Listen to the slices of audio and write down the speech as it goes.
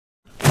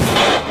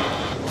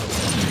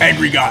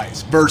Angry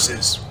Guys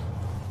versus.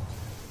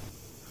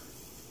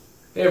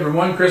 Hey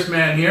everyone, Chris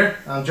Man here.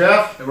 I'm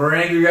Jeff. And we're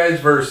Angry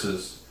Guys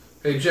versus.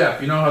 Hey Jeff,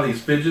 you know how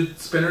these fidget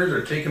spinners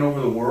are taking over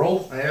the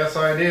world? Yes,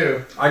 I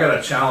do. I got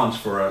a challenge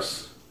for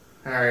us.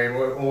 Alright,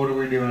 what are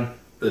we doing?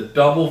 The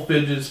double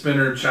fidget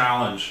spinner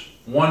challenge.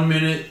 1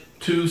 minute,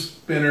 2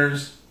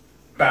 spinners,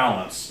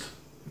 balanced.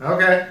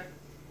 Okay.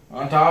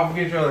 On top of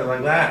each other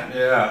like that.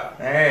 Yeah.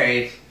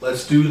 Alright.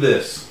 Let's do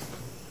this.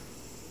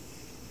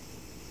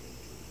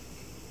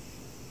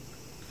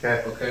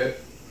 Okay. Okay.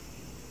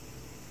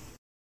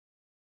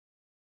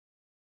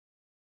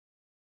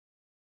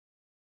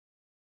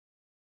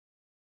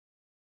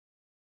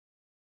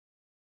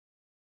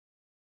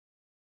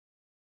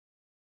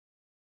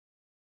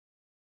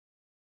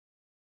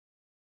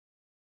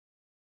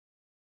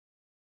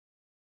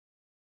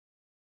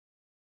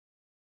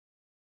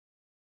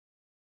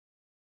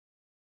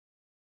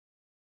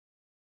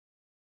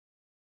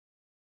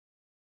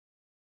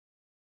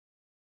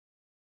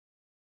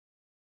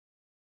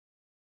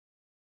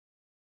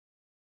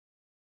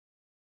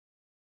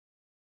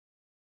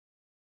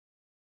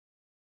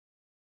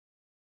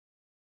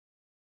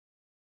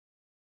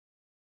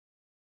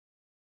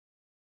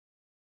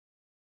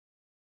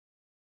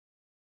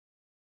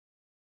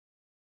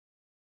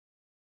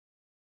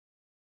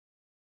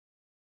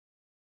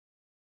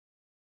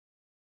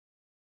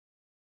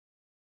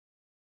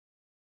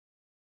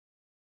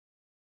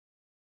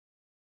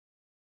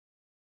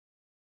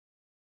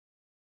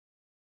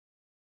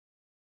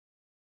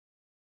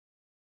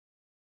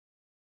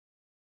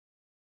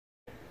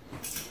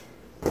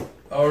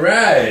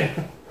 Alright.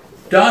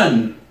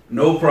 Done.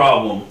 No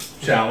problem.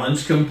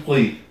 Challenge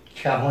complete.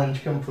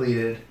 Challenge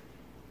completed.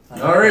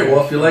 Alright,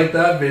 well if you like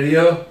that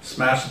video,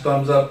 smash the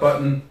thumbs up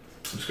button,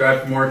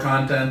 subscribe for more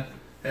content,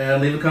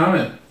 and leave a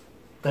comment.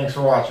 Thanks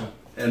for watching.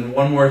 And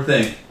one more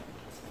thing.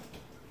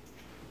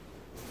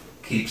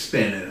 Keep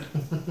spinning.